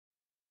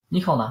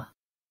Nico 呢？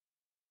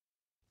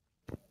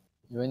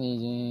以为你已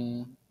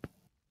经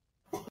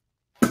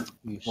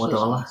我得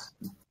了。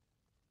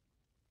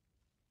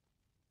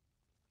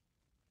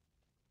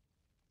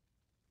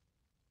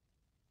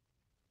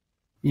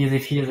Easy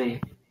peasy.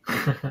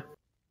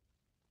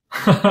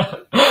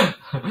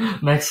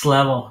 Next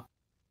level.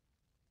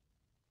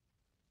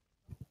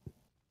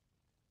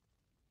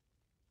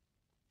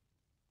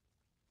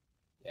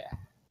 Yeah.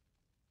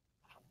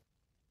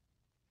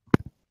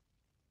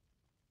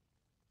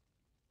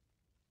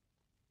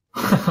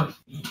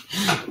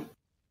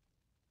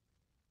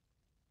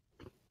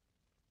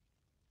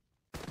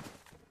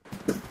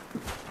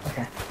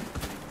 Okay.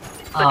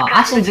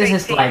 I think this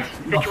is like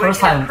the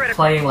first time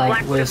playing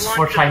like with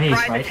 4 Chinese,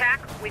 right?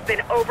 We've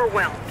been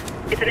overwhelmed.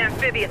 It's an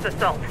amphibious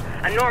assault,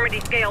 a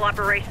Normandy-scale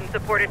operation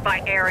supported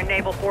by air and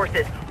naval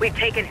forces. We've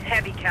taken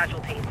heavy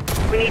casualties.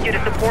 We need you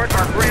to support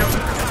our ground.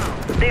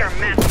 They are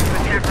massing to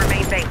attack our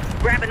main base.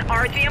 Grab an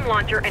RGM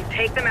launcher and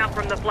take them out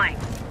from the flank.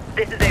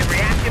 This is a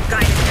reactive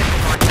guided missile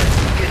launcher.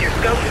 Use your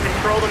scope to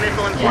control the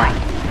missile in flight.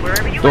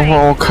 Wherever you aim,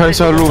 the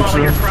missile will follow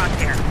your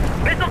crosshair.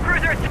 Missile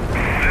cruiser.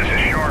 This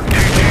is Shark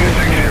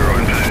 2260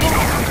 in position.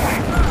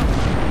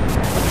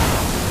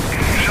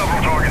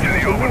 Several targets in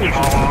the open.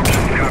 Small arms.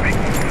 Copy.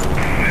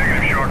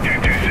 Negative Shark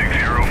 2260.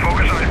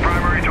 Focus on his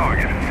primary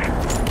target.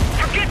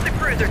 Forget the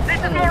cruiser.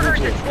 This is more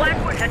urgent.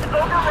 Blackwood has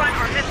overrun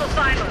our missile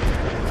silos.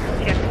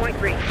 Checkpoint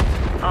reached.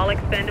 All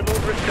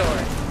expendables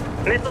restored.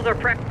 Missiles are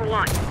prepped for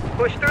launch.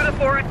 Push through the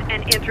forest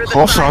and enter the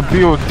好傻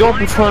逼，我调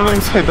不出来那个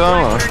菜单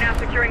了。 We're now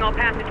securing all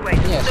passageways,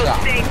 so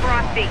stay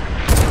frosty.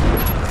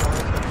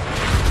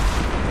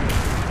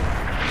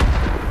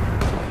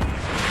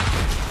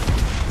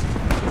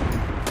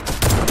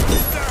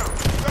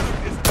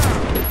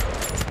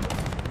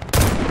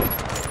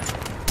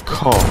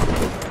靠！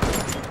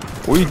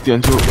我一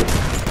点就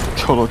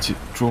跳到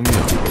桌面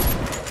了。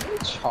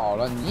巧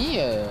了，你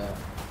也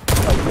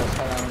跳出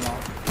菜单了吗？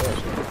我也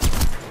是。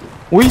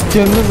我一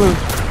点那个，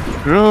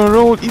然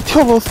后一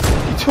跳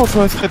出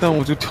来菜单，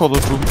我就跳到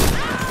桌面。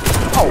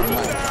好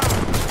慢。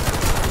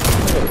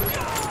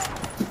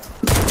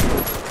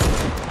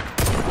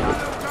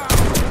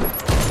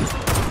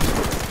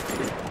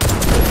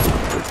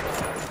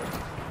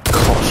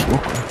靠什么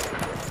鬼？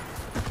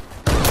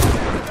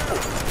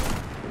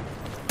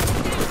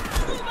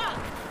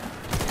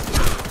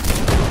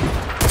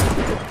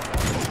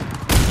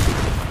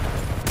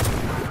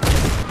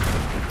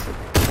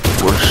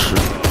我是。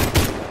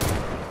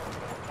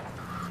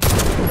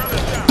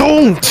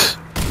 Don't!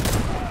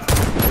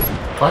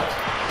 What?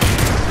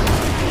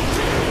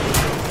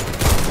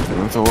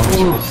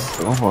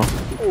 等会儿。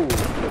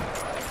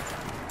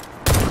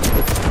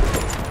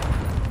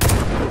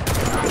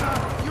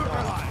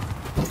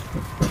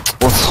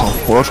我操！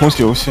我要重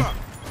启游戏。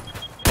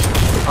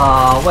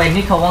Wait,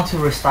 Nico wants to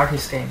restart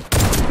his game.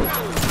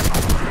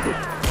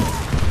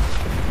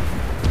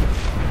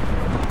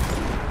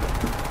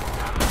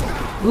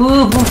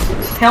 Ooh,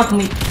 help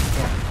me!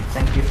 Yeah,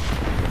 thank you.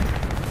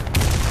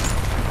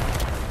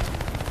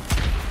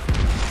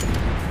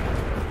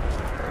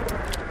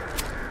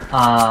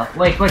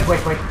 Wait,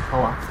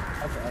 hold on.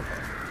 Okay.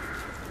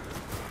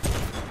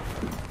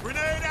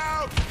 Grenade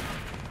out!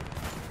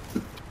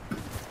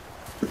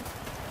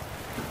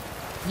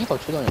 一口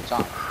驱动有炸。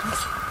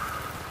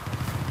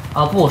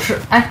不是，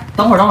哎，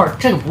等会儿，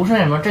这个不是那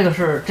什么，这个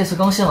是这次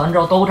更新完之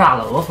后都炸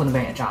了，俄服那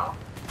边也炸了，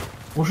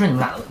不是你们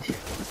俩的问题。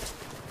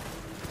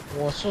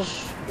我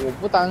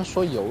不单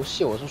说游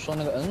戏，我是说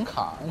那个 N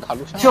卡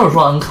录像。就是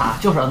说 N 卡，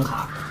就是 N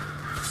卡。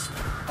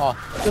哦，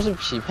就是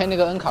匹配那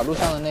个 N 卡录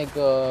像的那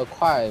个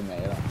块没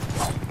了，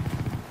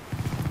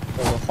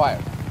或者坏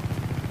了。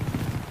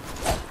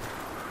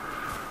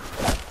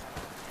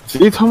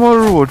贼他妈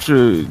弱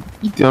智，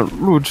一点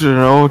录制，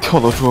然后跳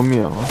到桌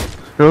面了，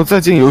然后再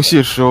进游戏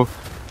的时候，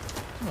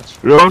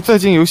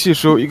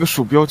一个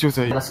鼠标就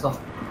在。Let's go.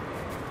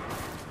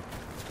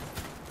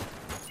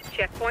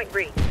 Checkpoint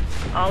reached.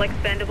 All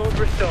expendables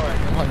restored.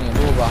 等会儿你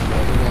录吧，我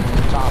这边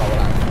炸了，我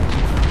懒得。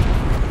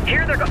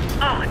 Here they're going.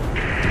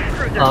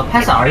 Oh,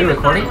 Pesa, are you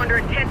recording?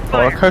 好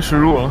了，开始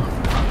录了。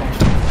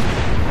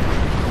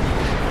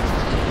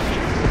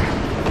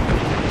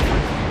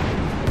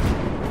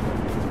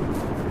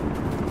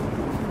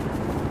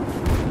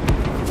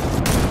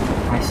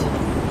I see.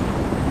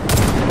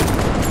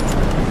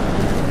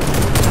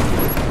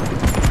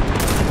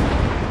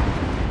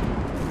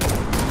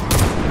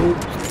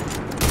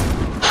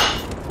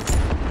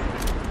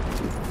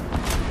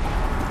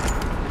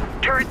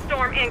 Turret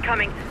storm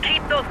incoming.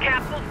 Keep those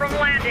capsules from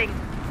landing.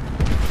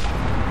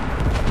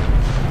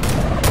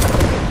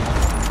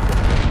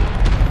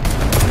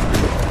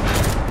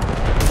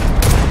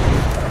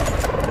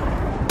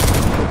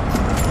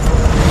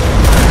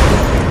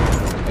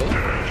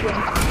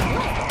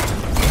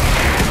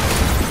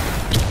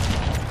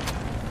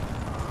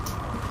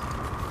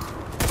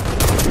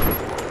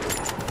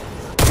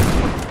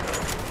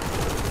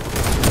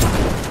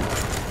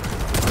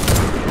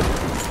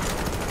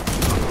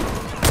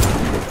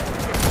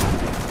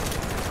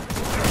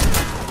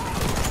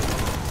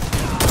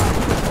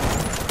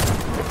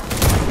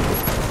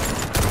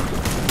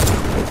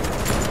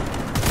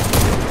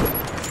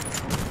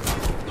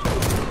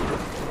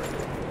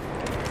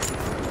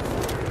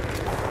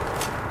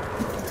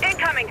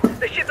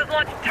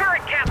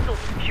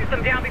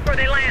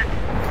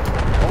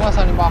 万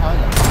308好像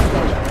也打不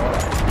到球了。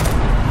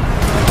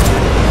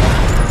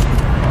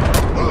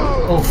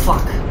Oh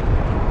fuck！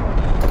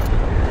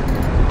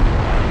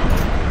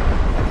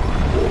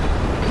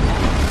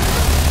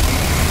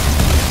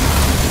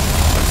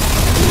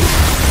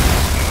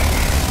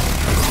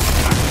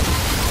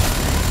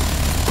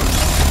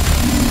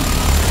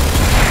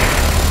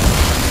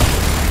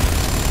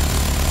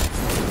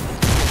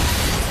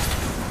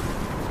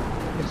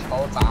 被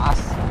球砸死。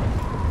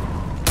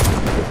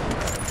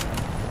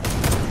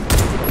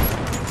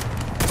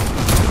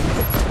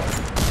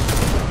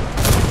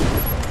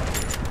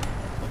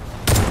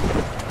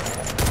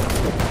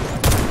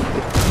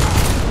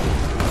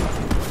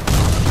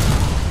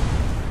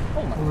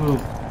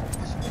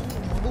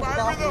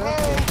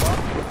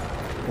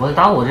 我在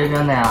打我这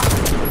边的呀，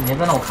你那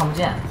边的我看不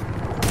见。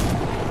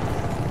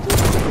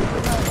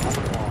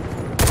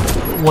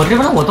我这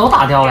边的我都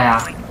打掉了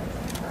呀，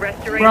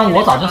不然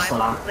我早就死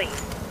了。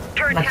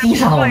那地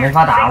上的我没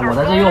法打，我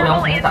在这右边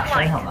我肯定打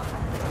山上的。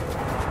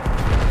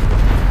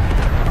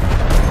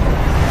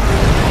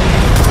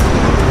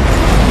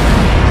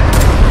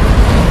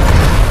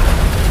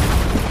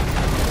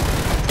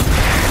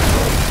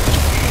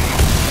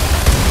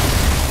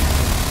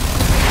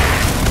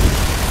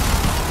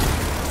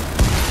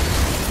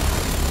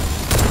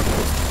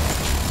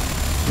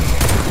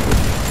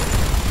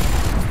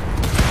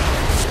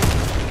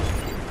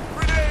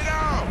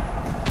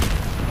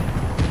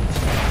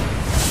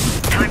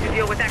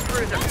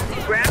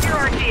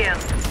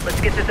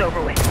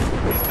 Over with.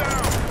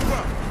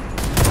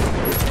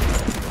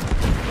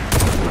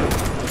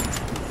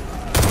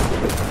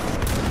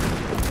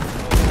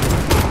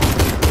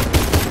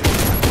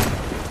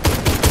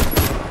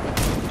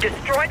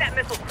 Destroy that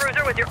missile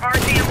cruiser with your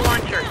RGM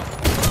launcher.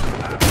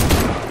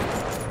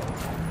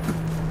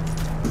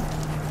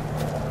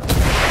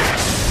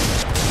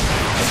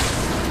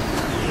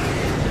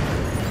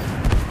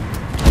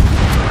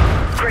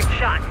 Great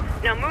shot.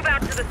 Now move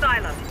out to the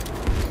silo.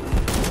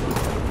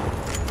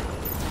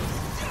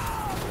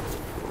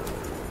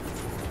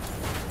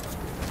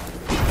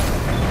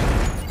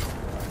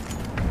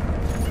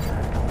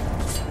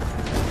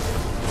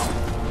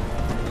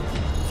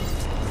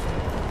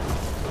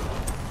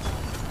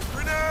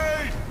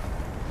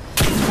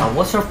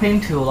 What's your ping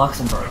to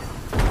Luxembourg?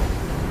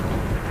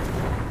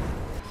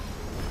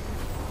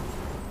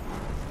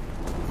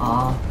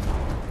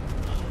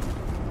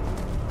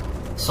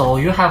 So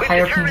you have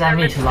higher ping than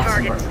me to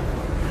Luxembourg.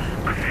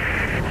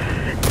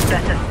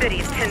 That's a city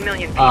of 10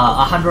 million people.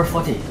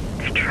 140.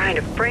 They're trying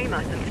to frame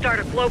us and start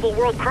a global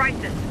world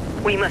crisis.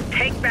 We must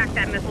take back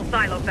that missile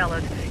silo,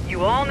 fellas.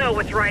 You all know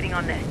what's riding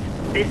on this.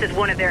 This is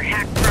one of their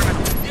hacked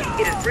terminals.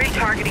 It is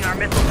retargeting our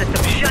missile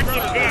system. Shut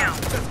it down.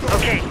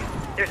 Okay.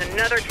 There's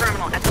another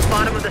terminal at the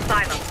bottom of the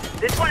silo.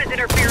 This one is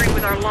interfering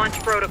with our launch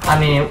protocol. I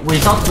mean,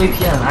 without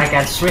VPN, I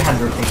get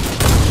 300 ping.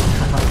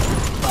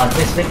 But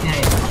with VPN,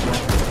 it's much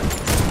better.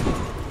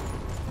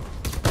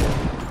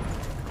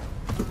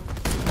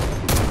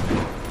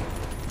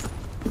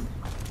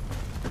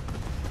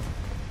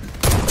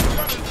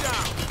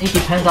 It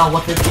depends on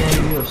what VPN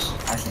you use,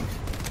 I think.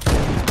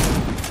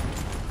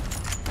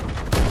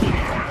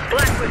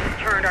 Blackwood has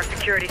turned our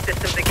security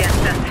systems against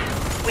us.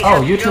 We Oh,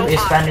 have YouTube no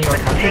is banning your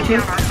option but to country take too?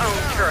 down our own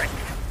turrets.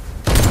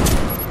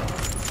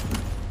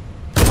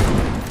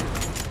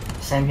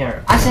 Same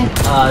here. I think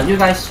you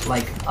guys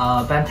like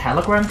ban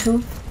Telegram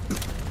too?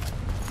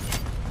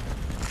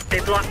 They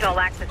blocked all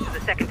access to the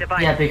second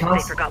device. Yeah,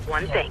 because- They forgot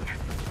one thing.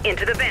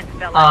 Into the vents,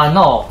 fellas.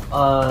 No.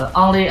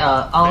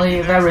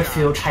 Only very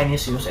few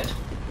Chinese use it.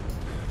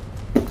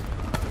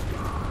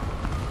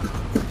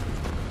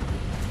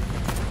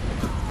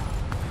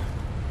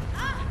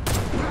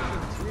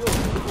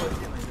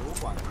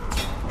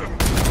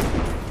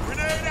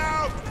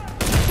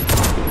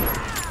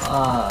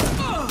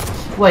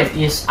 Wait,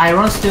 is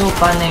Iron still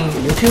banning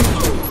YouTube?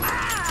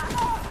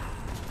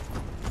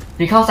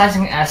 Because I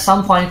think at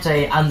some point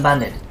they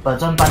unbanned it, but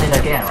then banned it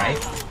again, right?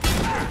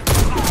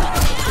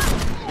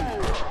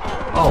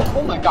 Oh.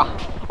 Oh my god!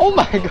 Oh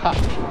my god!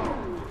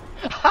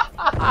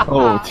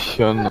 哦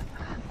天哪！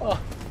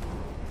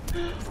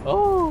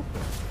哦。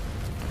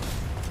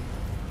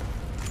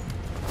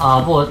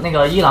不，那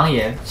个伊朗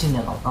也禁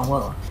电了，我刚问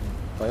了。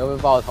我又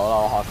被爆头了，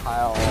我好猜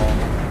哦。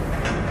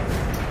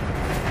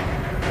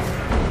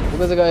不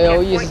过这个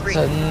AOE 是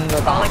真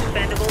的大。 All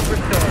expendables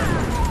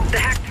restored. The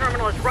hack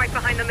terminal is right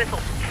behind the missile.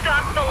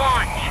 Stop the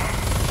launch.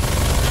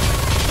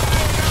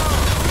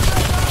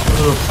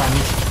 Oops, I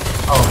missed.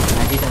 Oh,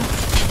 I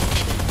didn't.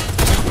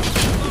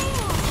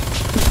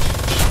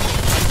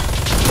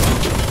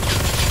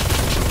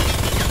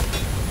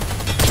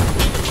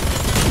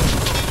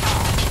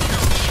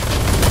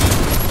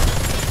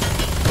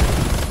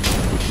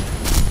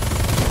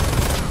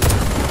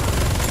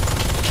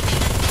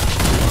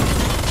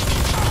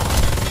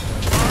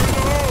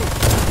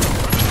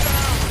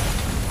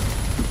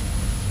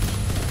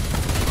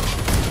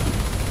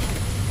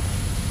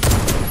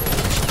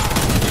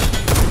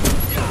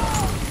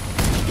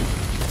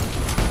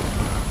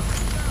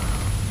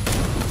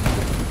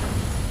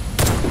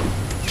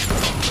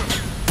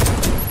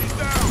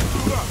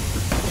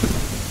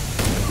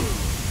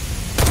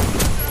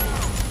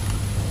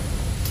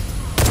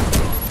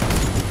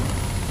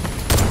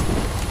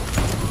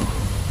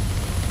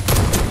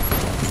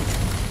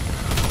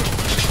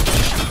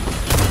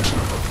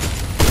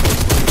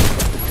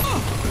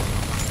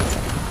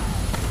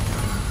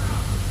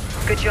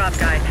 Good job,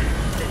 guys.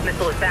 This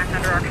missile is back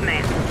under our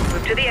command. Move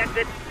to the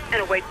exit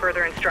and await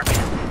further instructions.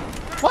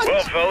 What?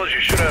 Well, fellas,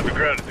 you should have the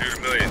gratitude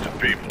of millions of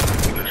people.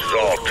 This is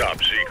all top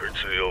secret,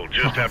 so you'll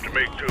just have to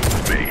make do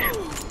with me.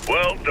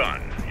 Well done.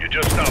 You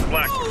just stopped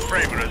Blackwood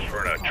framing us for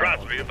an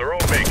atrocity of their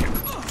own making.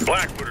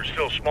 Blackwood are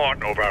still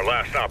smarting over our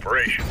last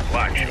operation,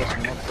 Black Shark.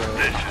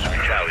 This is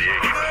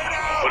retaliation,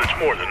 but it's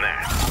more than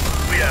that.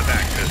 We have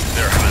access to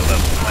their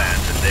high-level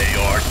plans, and they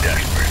are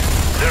desperate.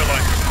 They're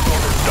like a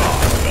corner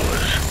dog,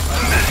 fellas.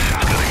 This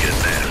is gonna get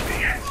nasty.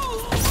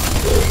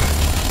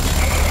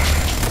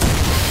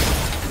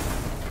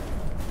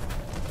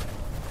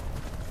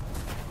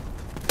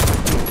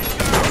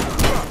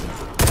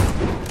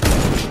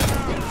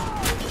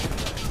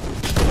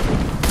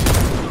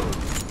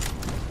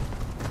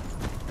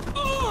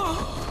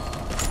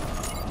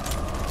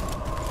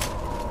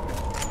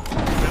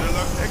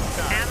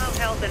 Ammo,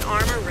 health, and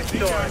armor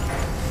restored.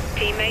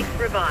 Teammates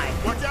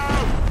revived. Watch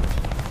out!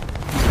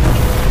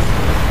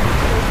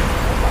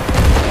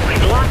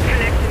 We've lost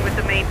connection with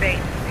the main base.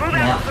 Move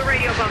out to the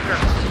radio bunker.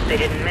 They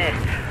didn't miss.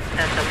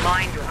 That's a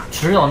mine drop.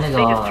 只有那个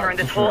They just 就 turned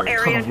是 this 特 whole 种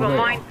area 部 into a 队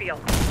了。 minefield.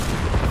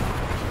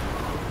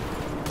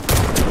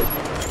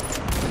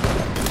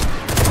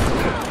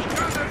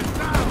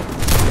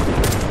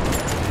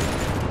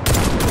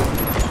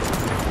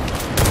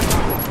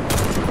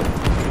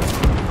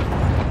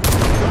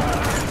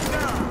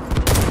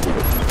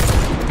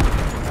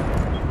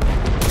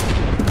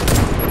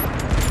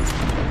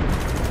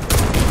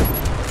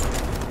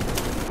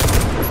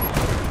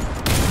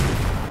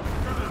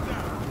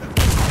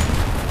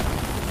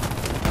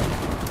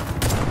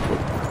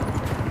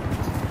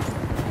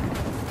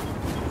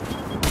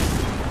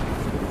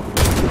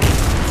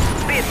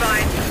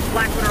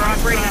 Blackwood are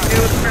operating a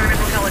new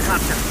experimental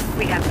helicopter.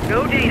 We have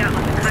no data on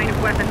the kind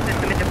of weapon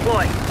system it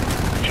deploys.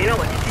 But you know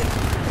what to do.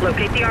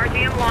 Locate the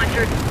RGM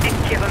launchers and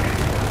give them.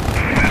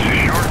 This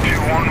is Shark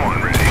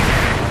 211 ready.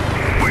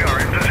 We are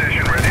in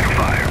position, ready to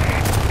fire.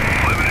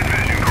 Limited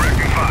vision,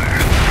 correcting fire.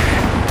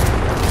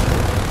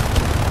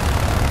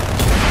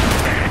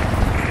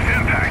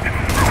 Impact.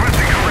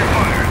 Requesting covering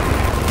fire.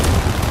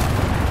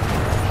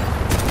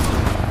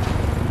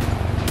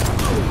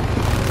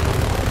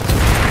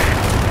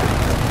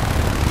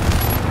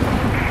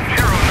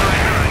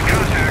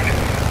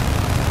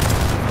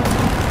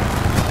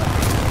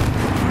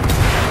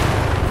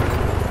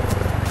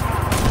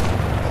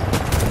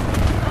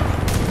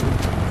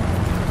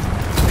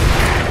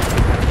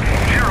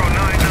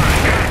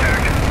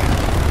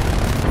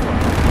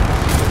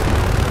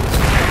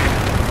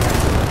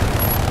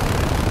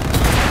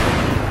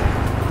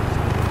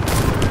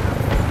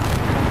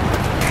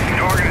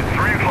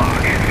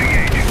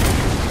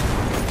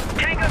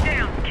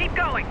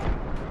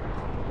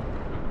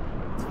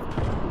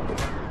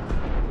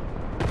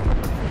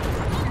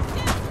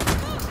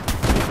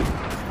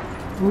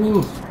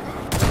 Ooh.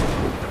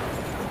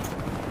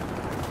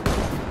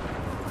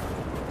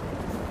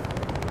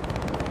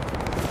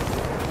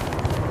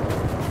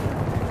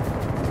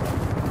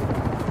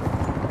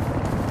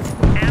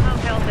 Ammo,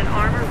 health, and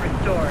armor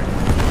restored.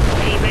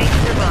 Teammates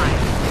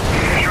survived.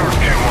 Shark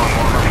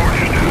 211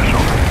 reports your status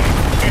over.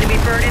 Enemy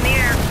bird in the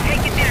air.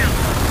 Take it down.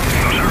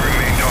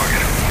 Observing main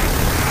target.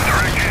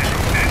 Direct hit.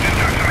 Engine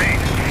took some heat.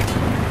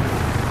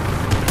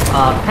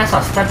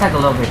 PESA, step back a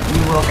little bit.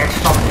 You will get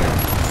shot there.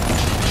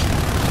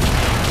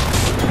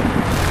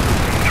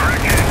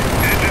 Direct hit.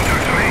 Engine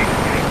took some heat.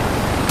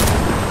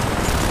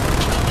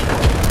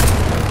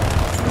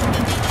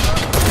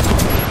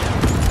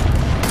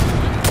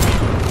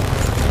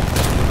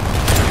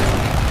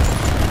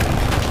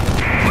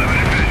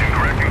 Limited vision,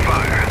 correcting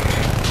fire.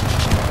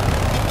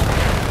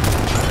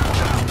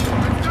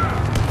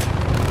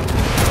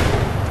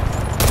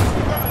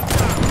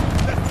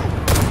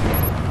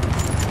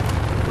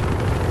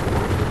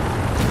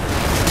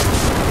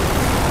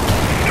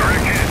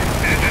 Direct hit.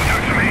 Engine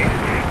took some heat.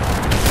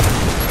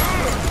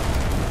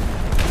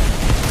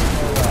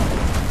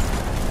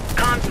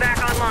 Comms back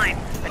online.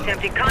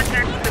 Attempting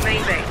contact with the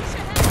main base.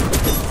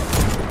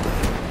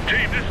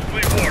 Team, this is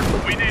Lee Ward.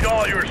 We need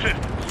all your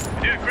assistance.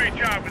 You did a great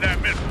job with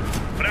that missile,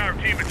 but our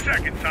team at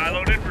second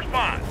silo didn't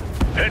respond.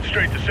 Head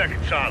straight to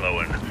second silo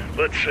and,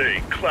 let's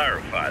say,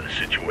 clarify the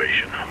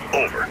situation.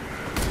 Over.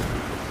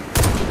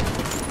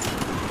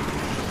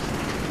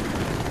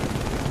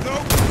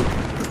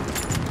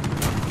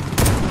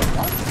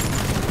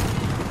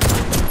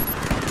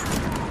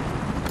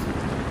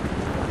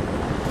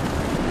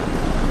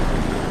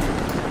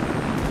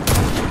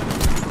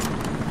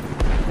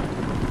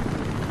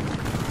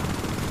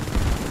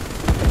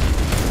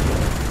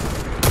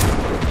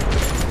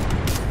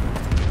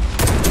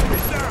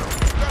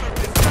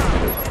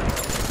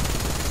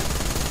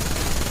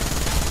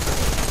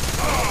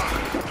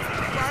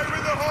 Fire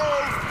in the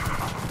hole!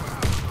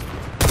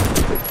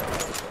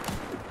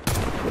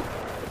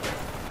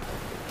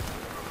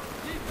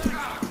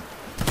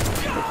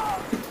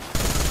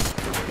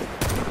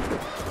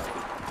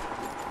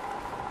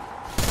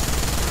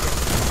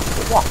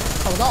 哇，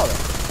看不到的。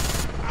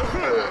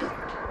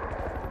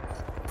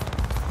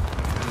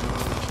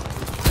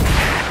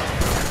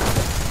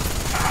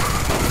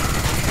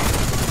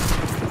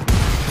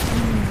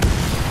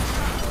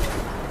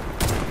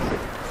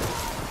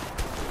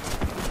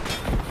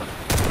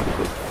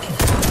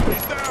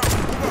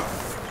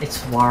It's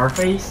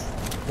Warface.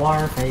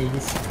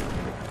 Warface.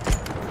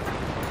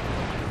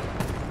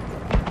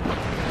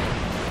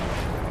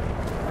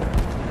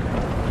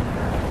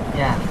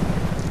 Yeah,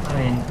 I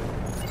mean,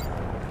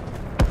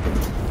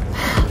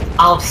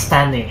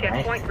 outstanding,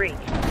 right? Checkpoint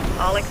reached.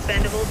 All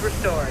expendables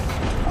restored.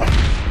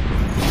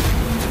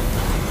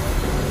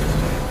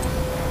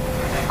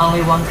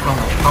 Only one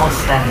comment.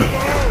 Outstanding.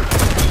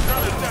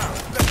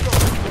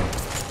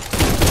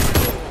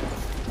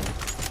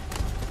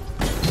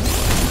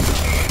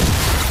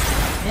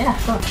 Yeah,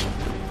 sure.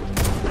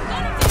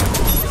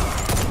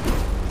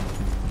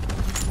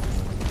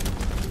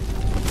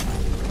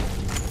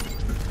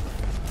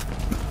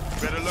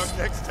 Better luck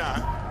next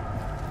time.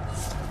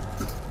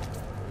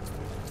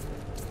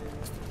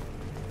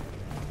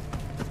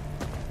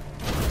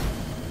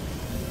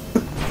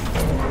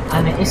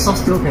 I mean, it's so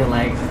stupid.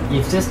 Like,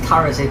 if this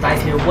turret say die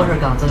to water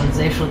gun, then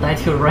they should die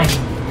to rain.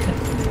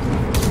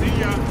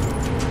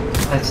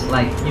 It's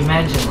like,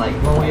 imagine like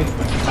when we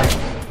like,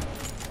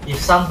 if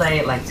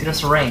someday like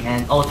just rain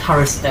and all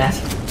turrets dead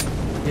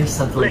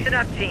instantly. Listen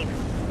up, team.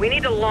 We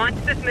need to launch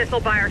this missile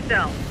by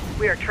ourselves.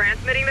 We are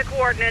transmitting the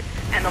coordinates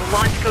and the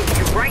launch code to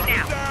you right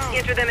now.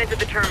 Enter them into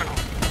the terminal.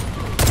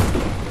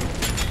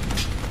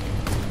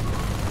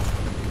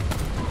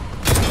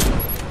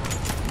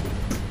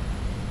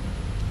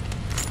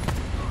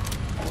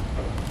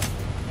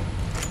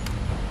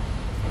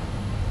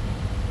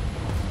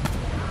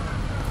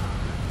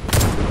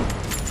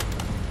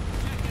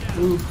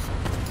 Oops.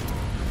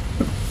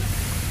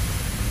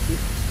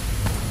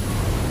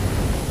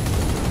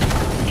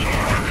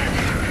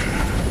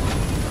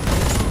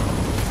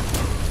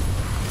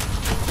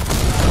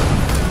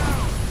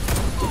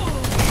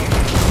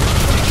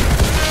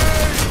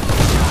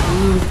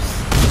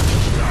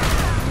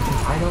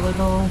 Hide a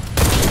little.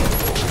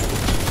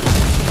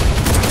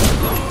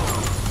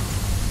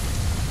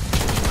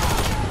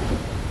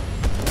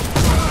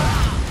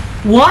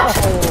 What?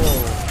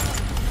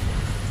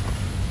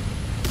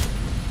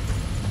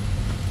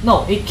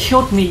 No, it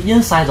killed me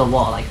inside the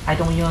wall. Like, I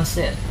don't even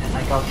see it, and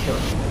I got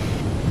killed.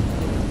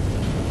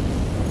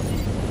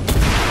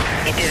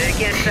 You did it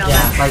again, fella.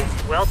 Yeah, like,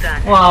 well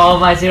done. wow,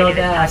 my zero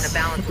Maybe this time deaths. the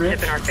balance will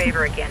tip in our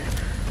favor again.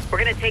 We're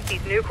gonna take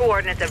these new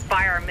coordinates and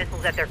fire our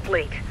missiles at their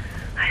fleet.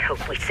 I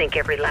hope we sink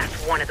every last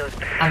one of those.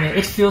 I mean,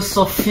 it feels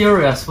so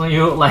furious when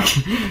you like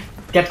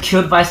get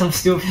killed by some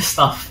stupid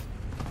stuff.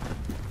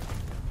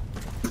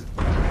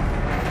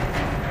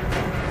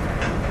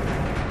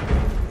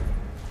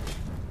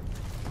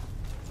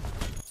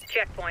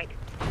 Checkpoint.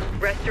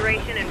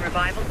 Restoration and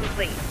revival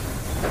complete.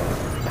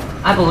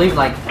 I believe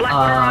like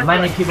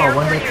many people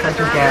when they try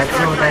to get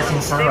zero deaths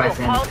in Sunrise,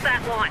 and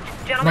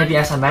maybe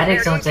as a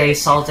medic, then they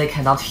saw they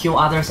cannot heal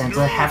others and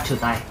they have to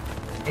die.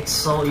 It's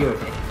so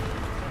irritating.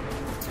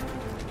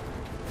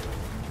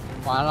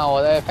 完了，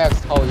我的 Apex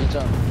头一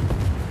震，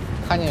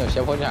看见有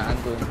斜坡就想按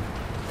蹲。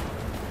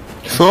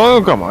索朗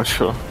又干嘛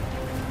去了？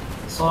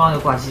索朗又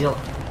挂机了。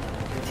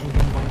天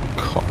天崩。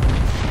靠！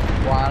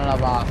关了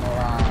吧，索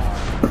朗。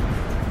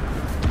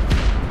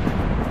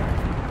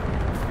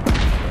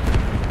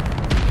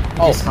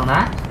哦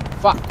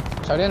 ，disconnect。fuck，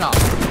 小电脑。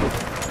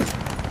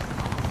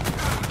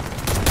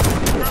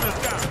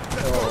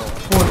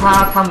不，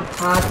他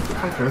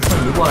只是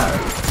瞬移过来而已。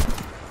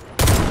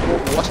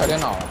我小电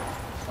脑了，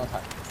刚才。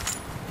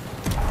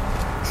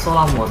索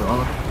朗抹得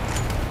了，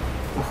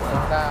不回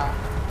来。在啊。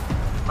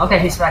Okay,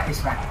 he's back.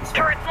 He's back.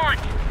 Turrets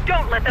launched.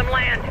 Don't let them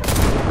land.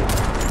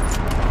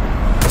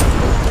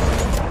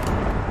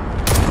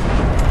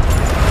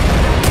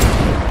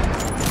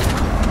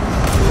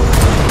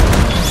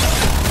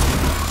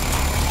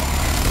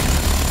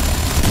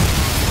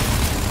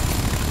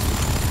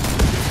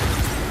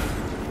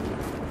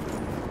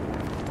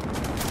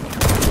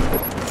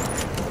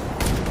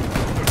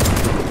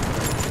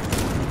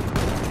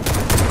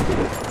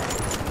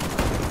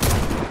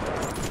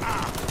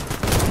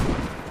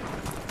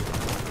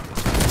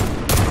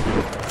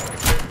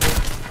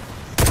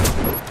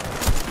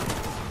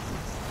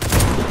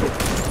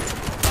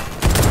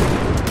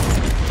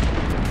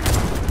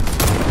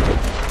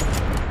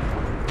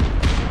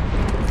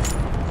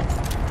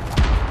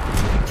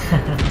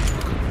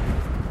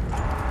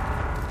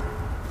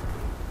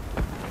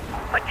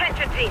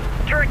 Attention team,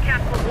 turret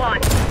capsules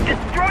launched.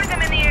 Destroy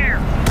them in the air.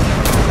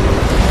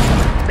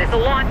 Missile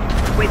launch.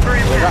 Wait for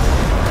impact.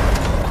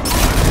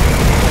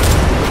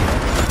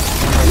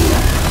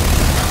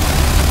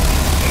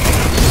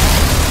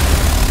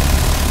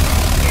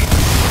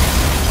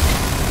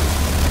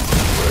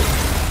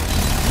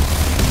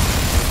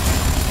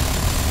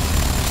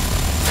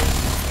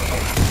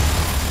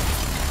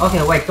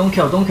 Okay, wait, don't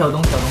kill, wait.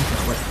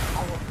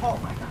 Oh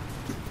my god.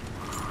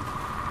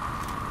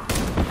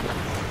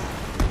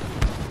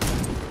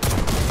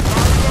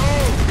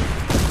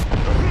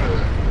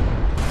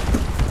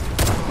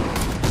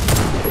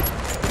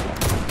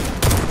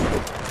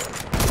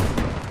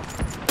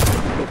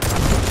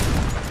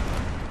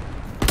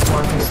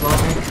 Warface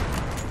logic.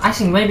 I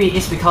think maybe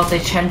it's because they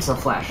changed the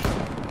flash.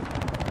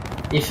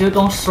 If you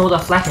don't throw the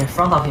flash in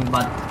front of him,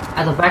 but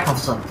at the back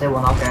of them, they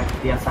will not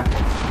be affected.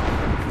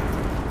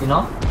 You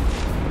know?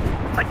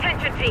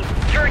 Attention team,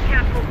 turret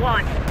capsules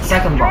launched.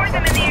 Second ball. Destroy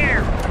them in the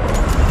air.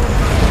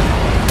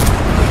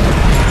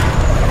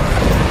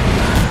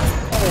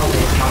 Okay,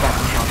 it's not bad,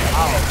 it's not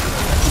bad.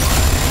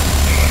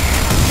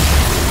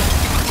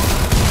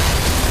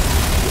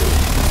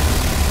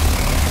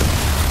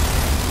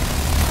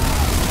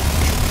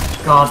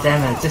 God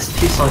damn it, this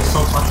pistol is so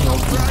fucking OP.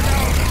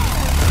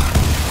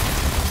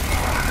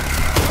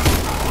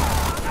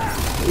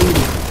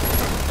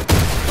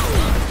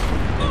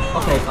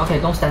 Okay,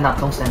 don't stand up,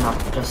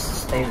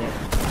 just stay there.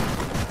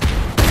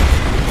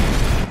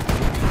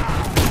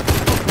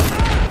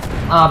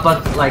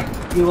 But like,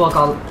 you will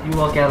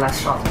get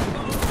less shot.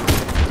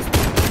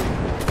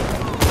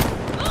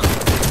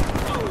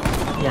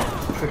 Yeah,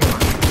 pretty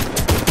much.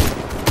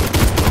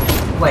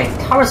 Wait,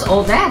 tower's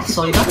all dead,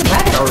 so it doesn't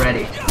matter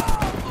already.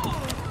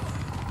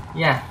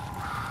 Yeah,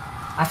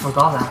 I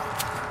forgot that.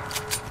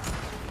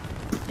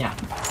 Yeah,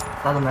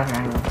 doesn't matter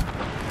anyway.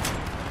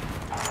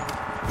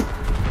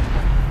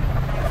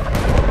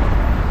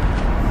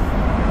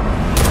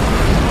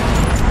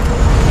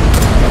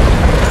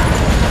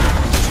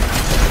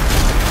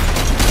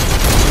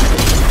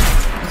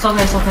 It's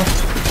okay, it's okay.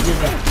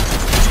 Use it.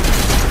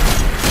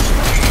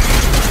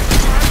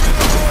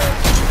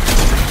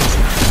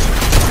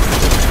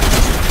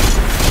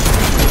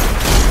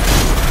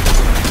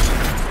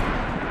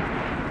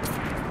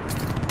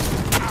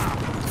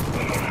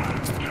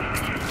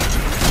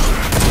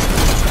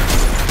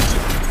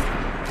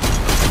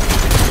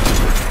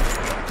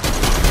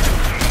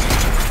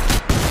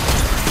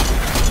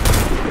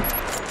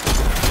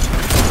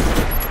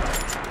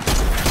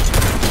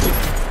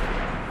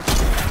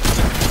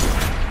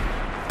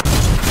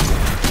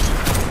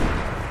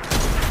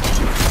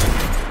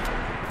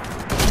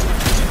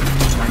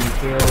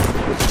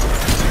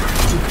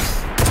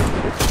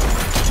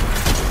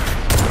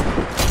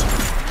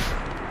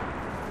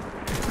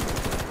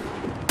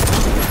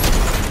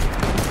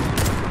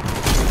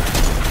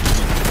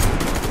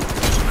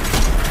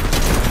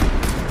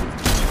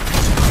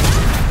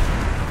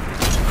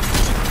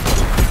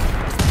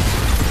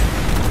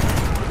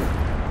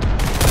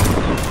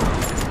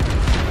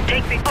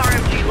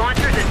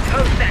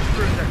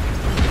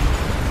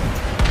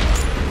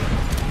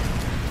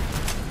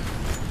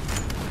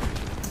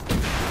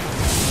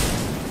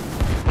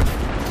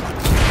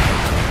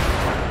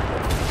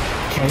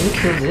 Can you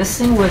kill this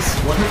thing with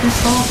water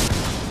pistol?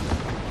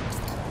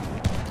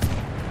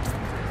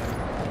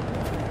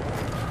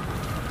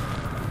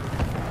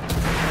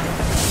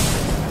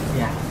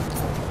 Yeah.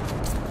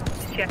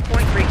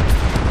 Checkpoint reached.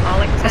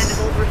 All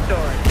expendables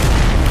restored.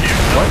 You've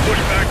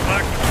pushed back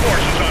Black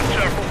forces on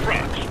several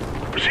fronts.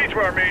 Proceed to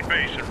our main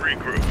base and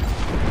regroup.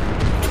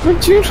 那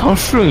经常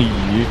瞬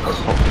移，靠！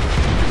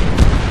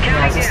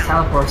 Yeah, this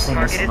teleport thing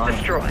is Target is annoying.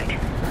 destroyed.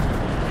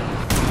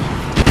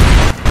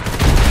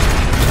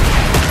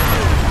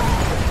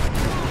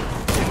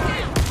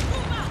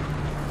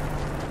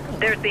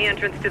 There's the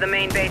entrance to the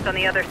main base on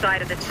the other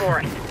side of this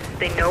forest.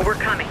 They know we're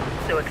coming,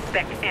 so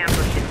expect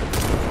ambushes.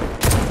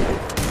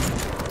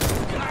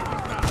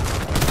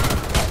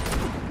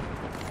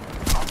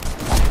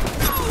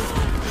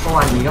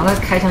 哇，你刚才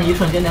开枪一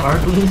瞬间，那玩意儿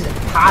东西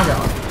趴下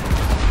了，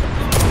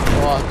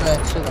哇，对，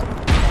是的。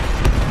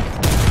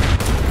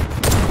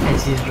太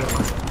机智了。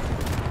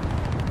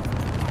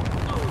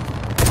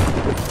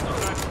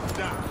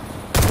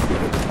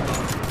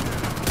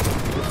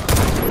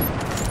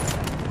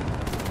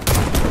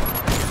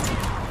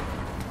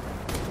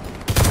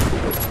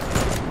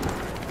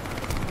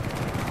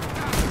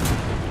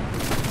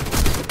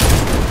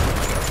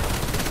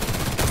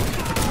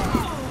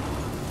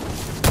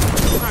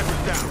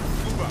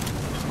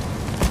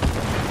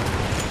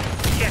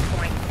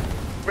Checkpoint.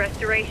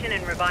 Restoration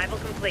and revival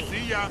complete.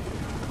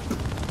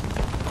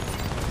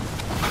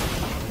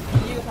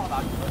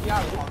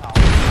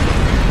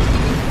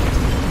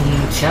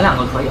 前两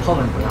个可以，后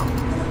面不要。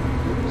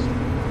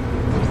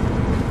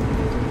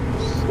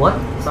What?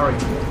 Sorry.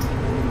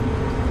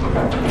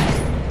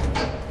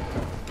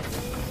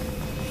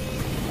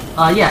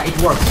 Yeah, it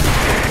works.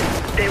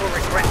 They will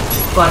regret.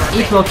 But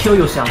it will kill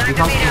yourself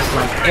because it's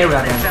like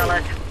area damage.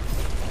 Fellas.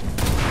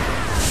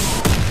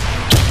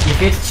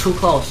 If it's too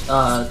close,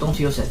 don't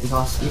use it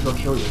because it will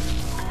kill you.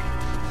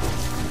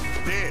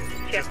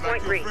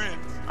 Checkpoint reached.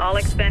 All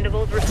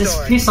expendables This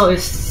restored. pistol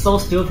is so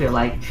stupid.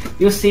 Like,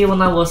 you see,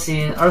 when I was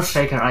in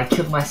Earthshaker, I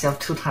killed myself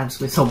 2 times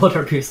with a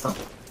water pistol.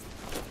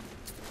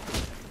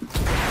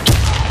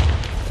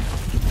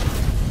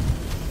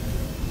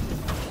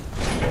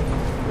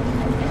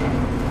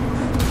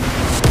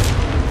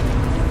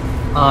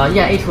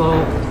 Yeah, it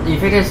will.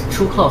 If it is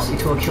too close,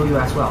 it will kill you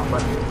as well.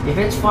 But if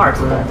it's far,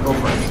 then go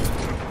for it.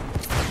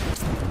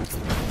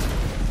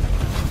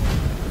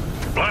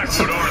 It's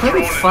a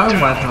pretty fun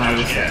weapon, I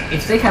would say.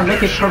 If they can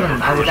make it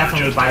permanent, I would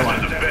definitely buy one.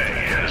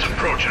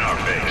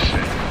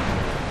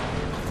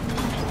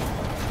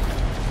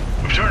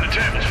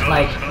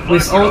 Like,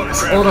 with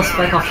all the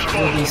spec of it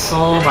will be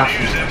so much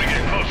easier.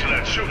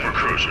 super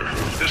cruiser.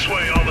 This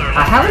way, all their.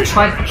 I haven't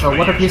tried the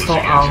water pistol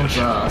on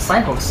the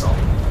cyborg so.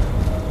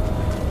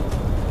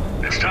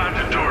 It's time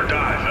to do or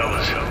die,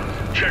 fellas.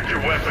 Check your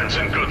weapons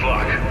and good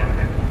luck.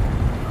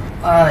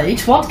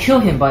 It won't kill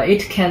him, but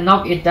it can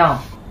knock it down.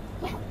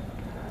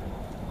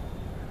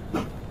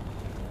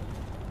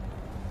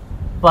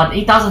 But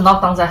it doesn't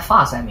knock down that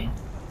fast, I mean.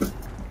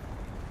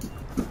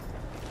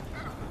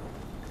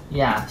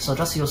 Yeah, so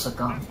just use a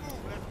gun.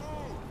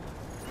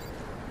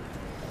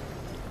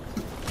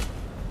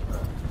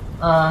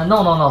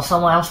 No,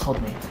 someone else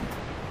told me.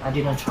 I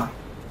didn't try.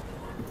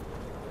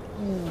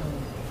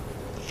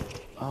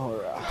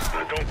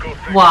 Alright. Don't go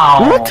thinking Wow.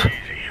 What?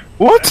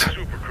 What?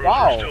 super cruiser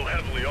Wow. still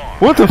heavily on.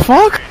 What the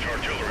fuck?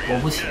 Artillery 我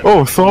不行，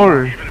 Oh,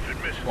 sorry. Even if it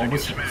misses, 我 it 不 can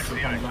行， smash 死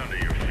the 胖 ice 子。 under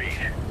your feet.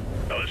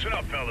 Now listen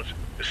up, fellas.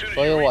 As soon as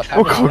所以 you 我 reach 才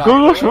我 不 靠， 让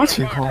哥哥什么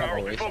情况？ fire,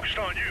 we'll be focused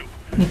on you.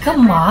 你干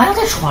嘛要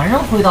在船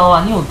上挥刀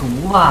啊？你有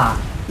毒吧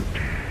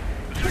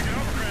The second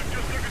hovercraft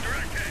just took a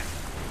direct hit.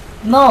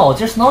 ？No,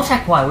 there's no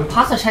checkpoint. We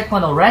passed the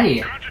checkpoint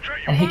already,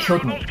 Concentrate and he your fire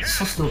killed on me. those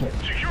So cannons. stupid.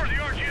 Secure the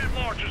RGM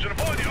launchers and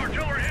avoid the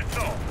artillery hit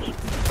zones.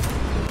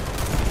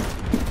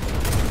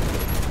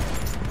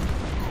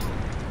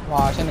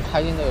 哇，现在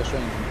开进这个瞬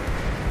间。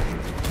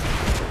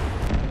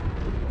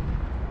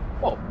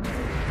哦。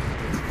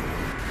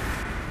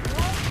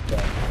对。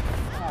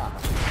啊。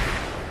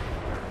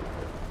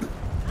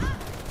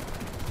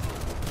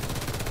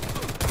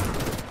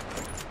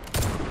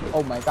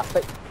Oh my god！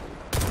 对。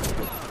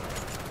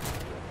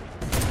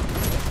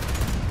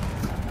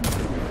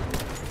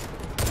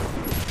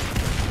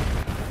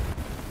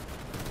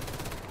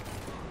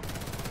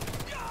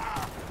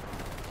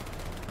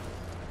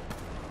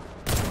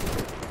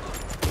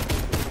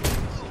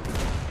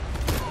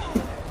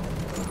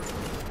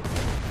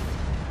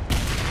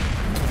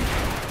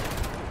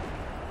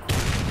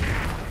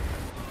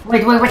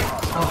Wait. Okay.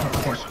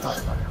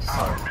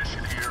 Sorry.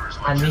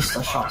 I missed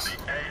the shots.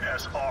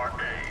 ASRA.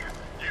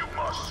 You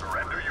must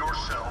surrender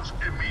yourselves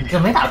你这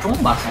没打中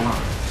吧，小浪？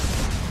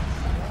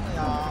哎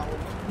呀，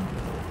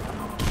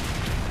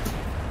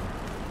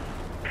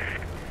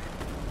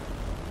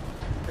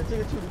这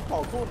个距离不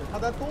好控制，它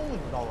在动，你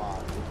知道吧？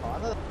这个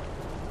船的。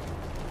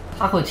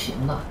他会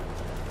停的。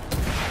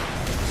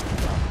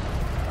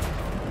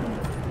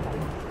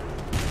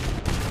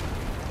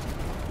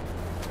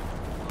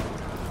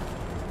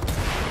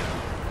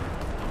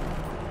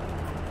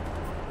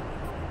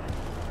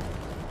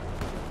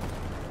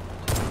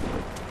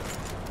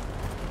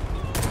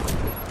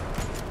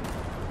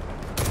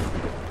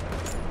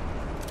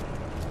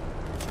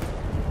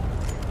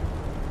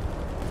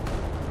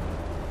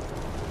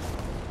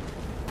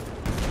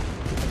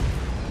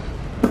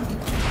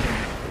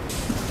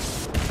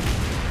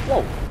哇，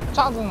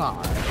炸到哪儿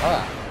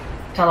了？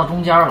炸到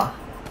中间了。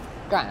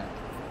干，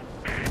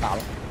打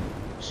了，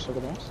吃个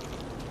东西。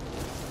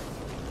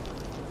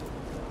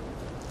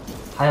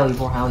还有一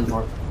波。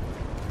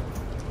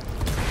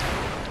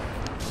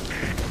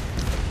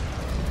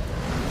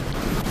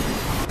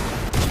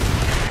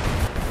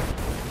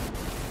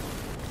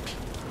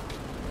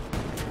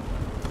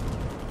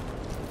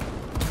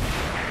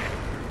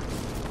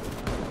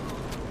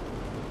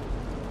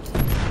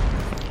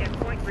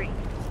Checkpoint reached.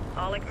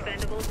 All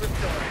expendables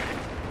restored.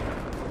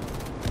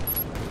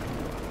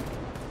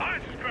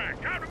 Ice is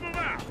cracked. Time to move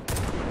out.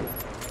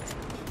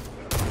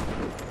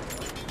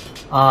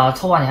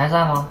 拖把你还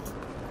在吗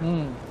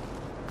嗯。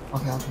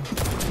 ？OK。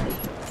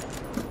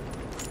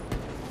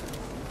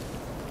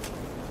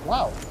哇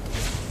哦。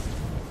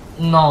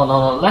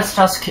No. Let's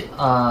just kill.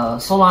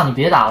 Sola 你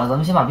别打了，咱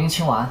们先把兵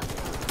清完。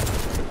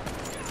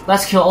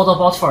Let's kill all the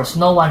bots first.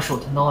 No one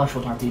shoot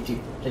RPG,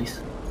 please.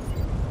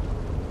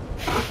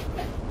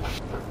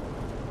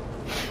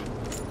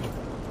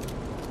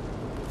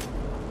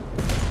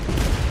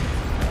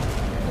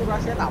 这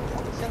边先打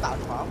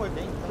船会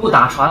给你。不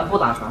打船。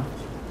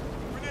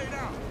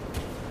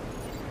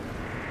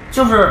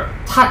就是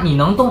你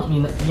能动，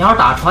你要是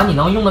打船，你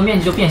能用的面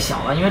积就变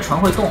小了，因为船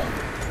会动。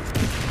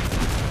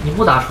你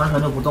不打船，船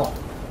就不动。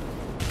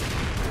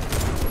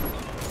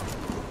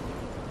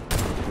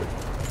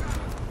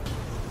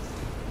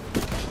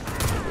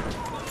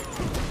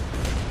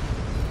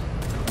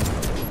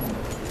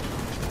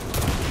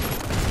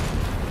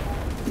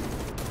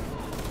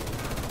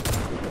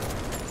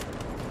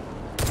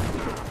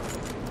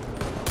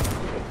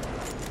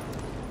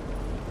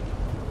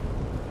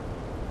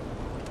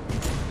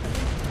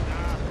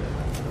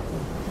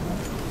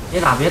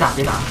别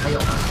打，还有。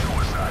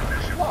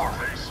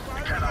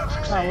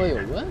站位有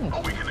问题，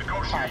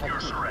怕他地。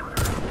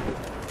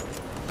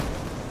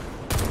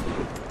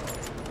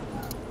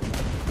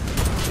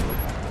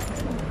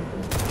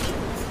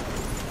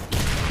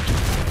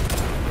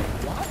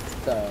What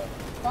the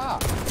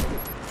fuck？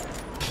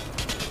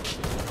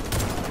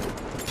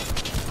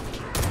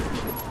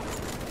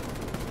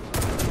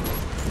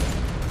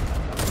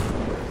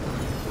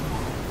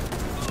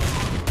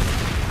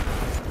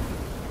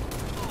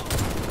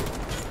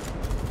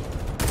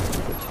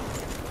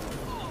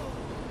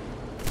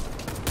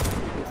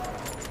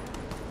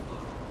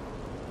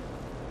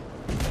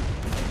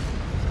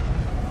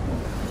 我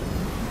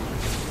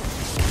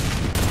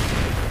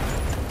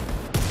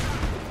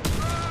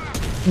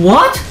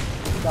What?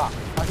 Yeah,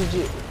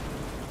 RPG.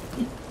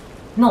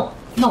 No,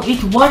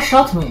 it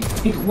one-shot me.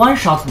 It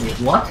one-shot me.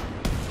 What?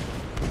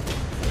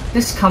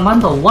 This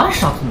commando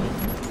one-shot me.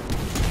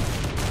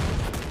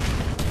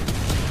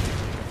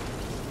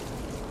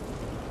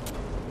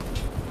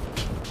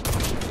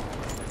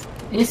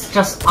 It's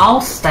just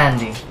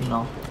outstanding, you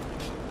know.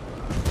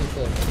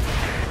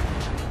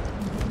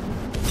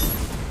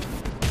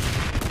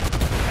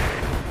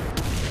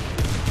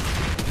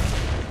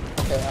 Okay.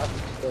 Okay,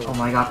 Oh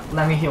my god,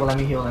 let me heal. Oh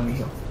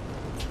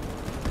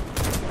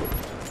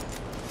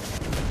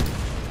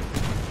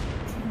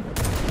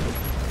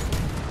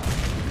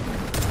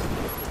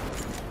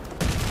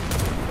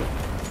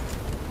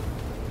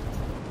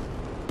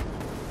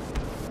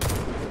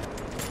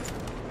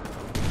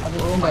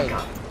my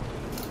god.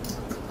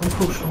 Don't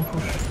push.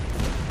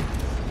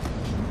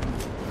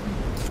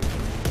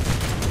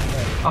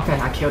 Okay,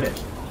 I killed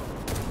it.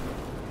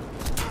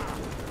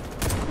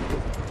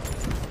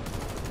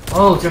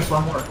 Oh, there's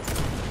one more.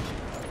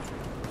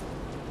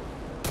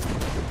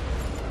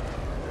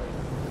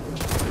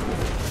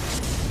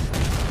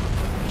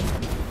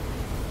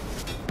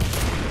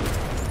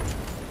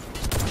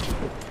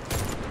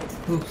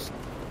 Oops.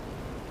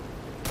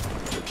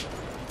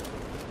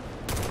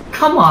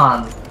 Come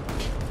on!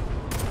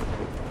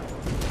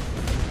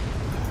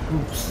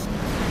 Oops.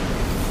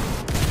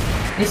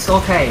 It's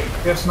okay.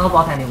 There's no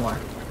bot anymore.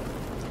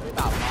 没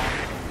打吗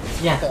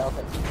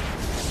Yeah.？OK，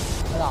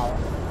 没打了。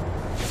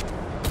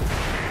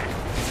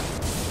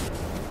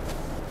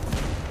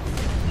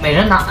每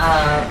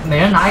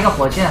人拿一个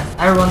火箭。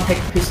Everyone take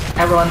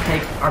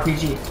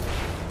RPG.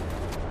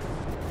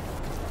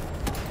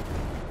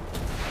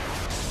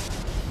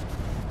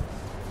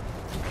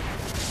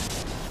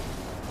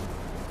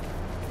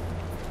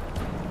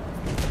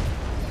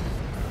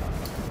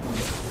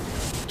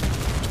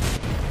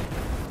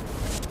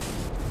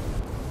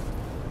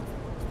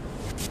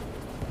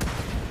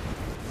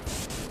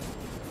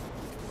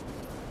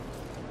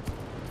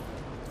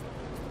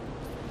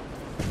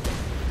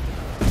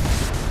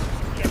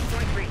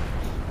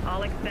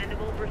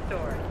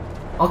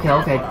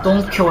 Okay,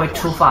 don't kill it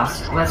too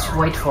fast. Let's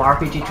wait for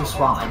RPG to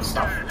spawn and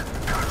stuff.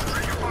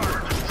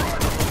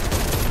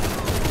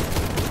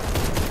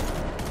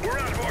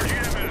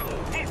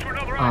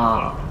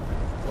 Ah,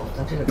 我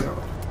在这个地儿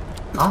吧。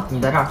啊，你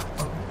在这儿。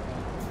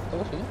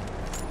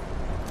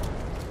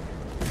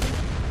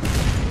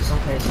It's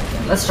okay.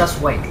 Let's just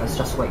wait.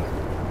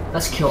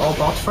 Let's kill all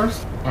bots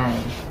first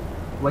and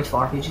wait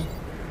for RPG.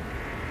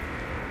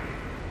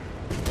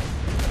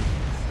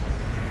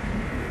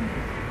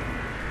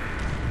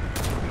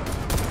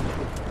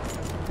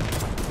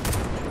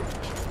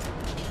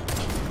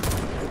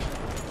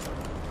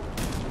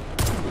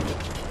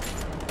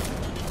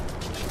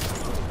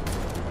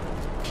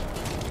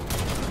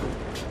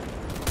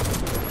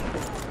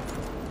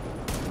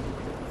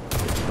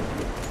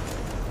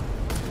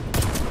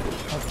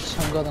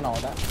哥的脑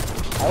袋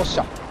好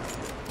小。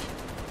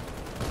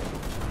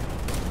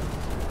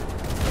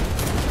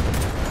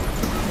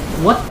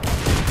What?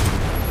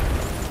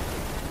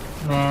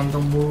 Man,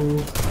 don't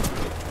move.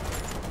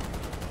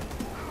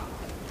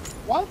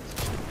 What?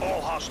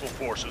 All hostile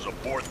forces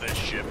aboard this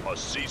ship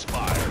must cease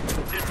fire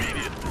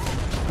immediately.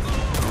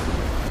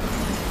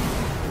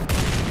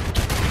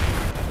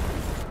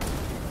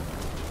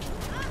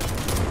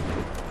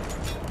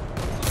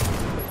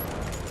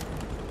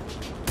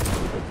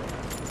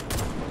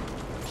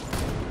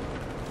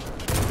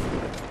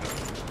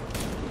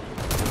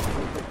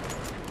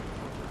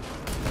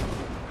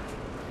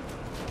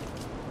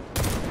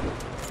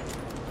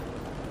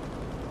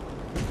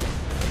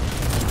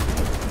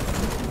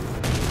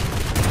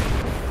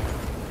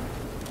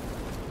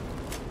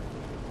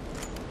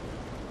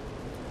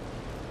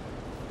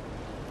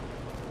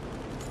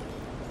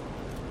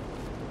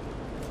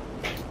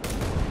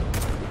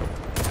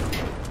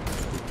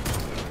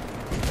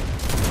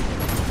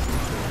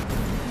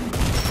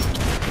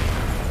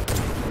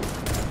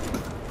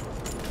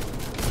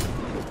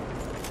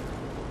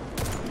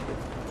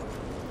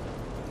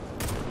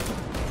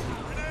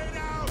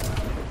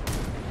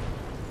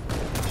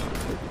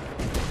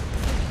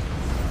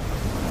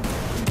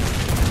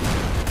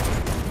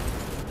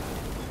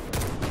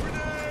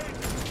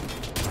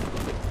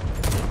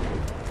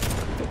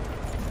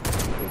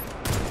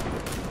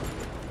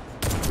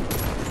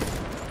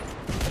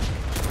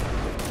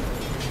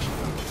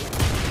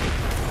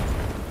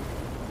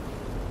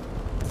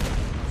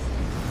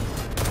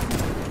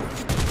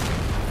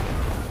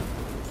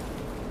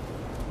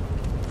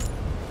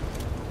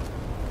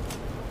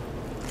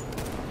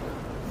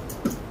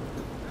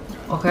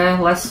 Okay,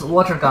 let's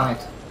water gun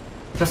it.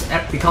 Just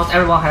because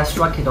everyone has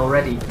struck it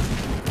already.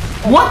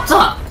 What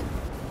the?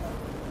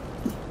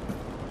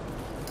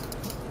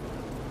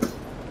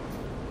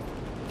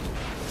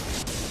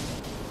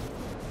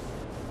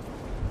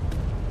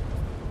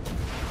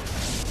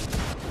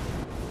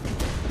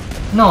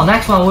 No,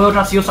 next one we'll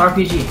just use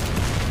RPG.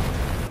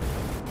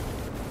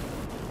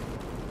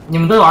 你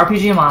们都有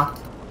RPG 吗？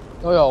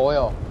都有，我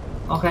有。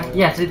Okay,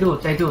 yeah, they do.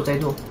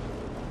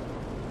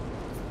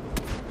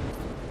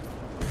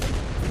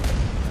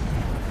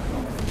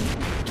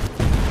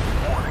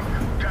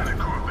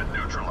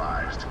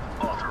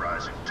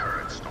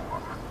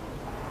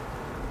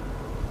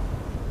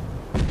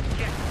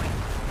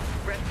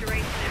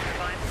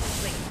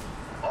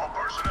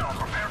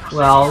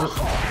 Well,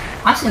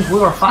 I think we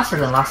were faster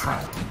than last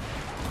time.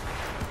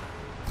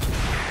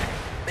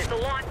 Missile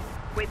launch.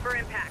 Wait for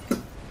impact.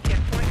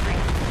 Checkpoint reached.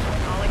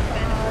 All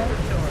expenses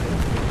restored.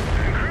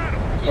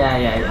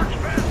 Yeah.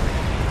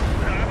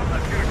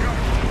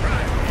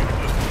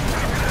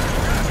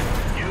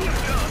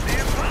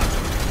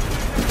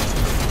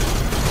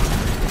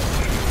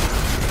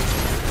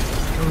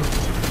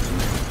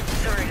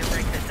 Sorry to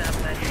break this up,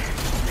 but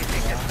we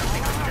picked up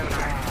something on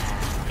sonar.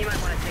 You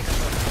might want to take a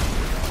look.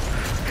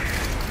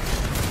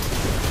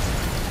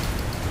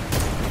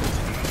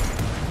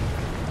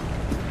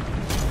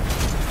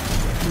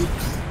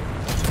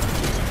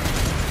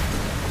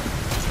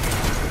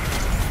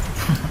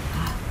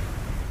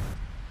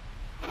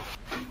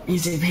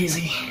 Easy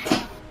peasy.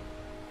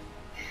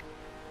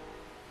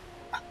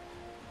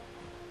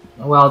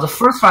 Well, the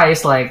first try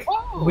is like,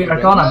 we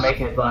are gonna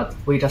make it, but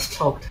we just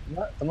choked.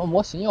 怎么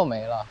模型又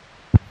没了？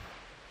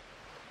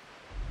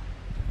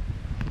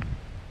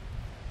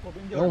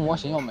因为模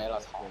型又没了，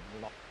操！我不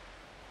知道，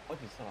好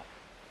几次了。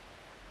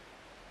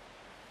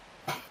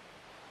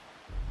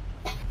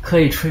可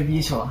以吹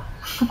逼去了。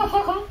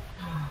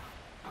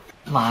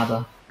妈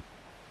的！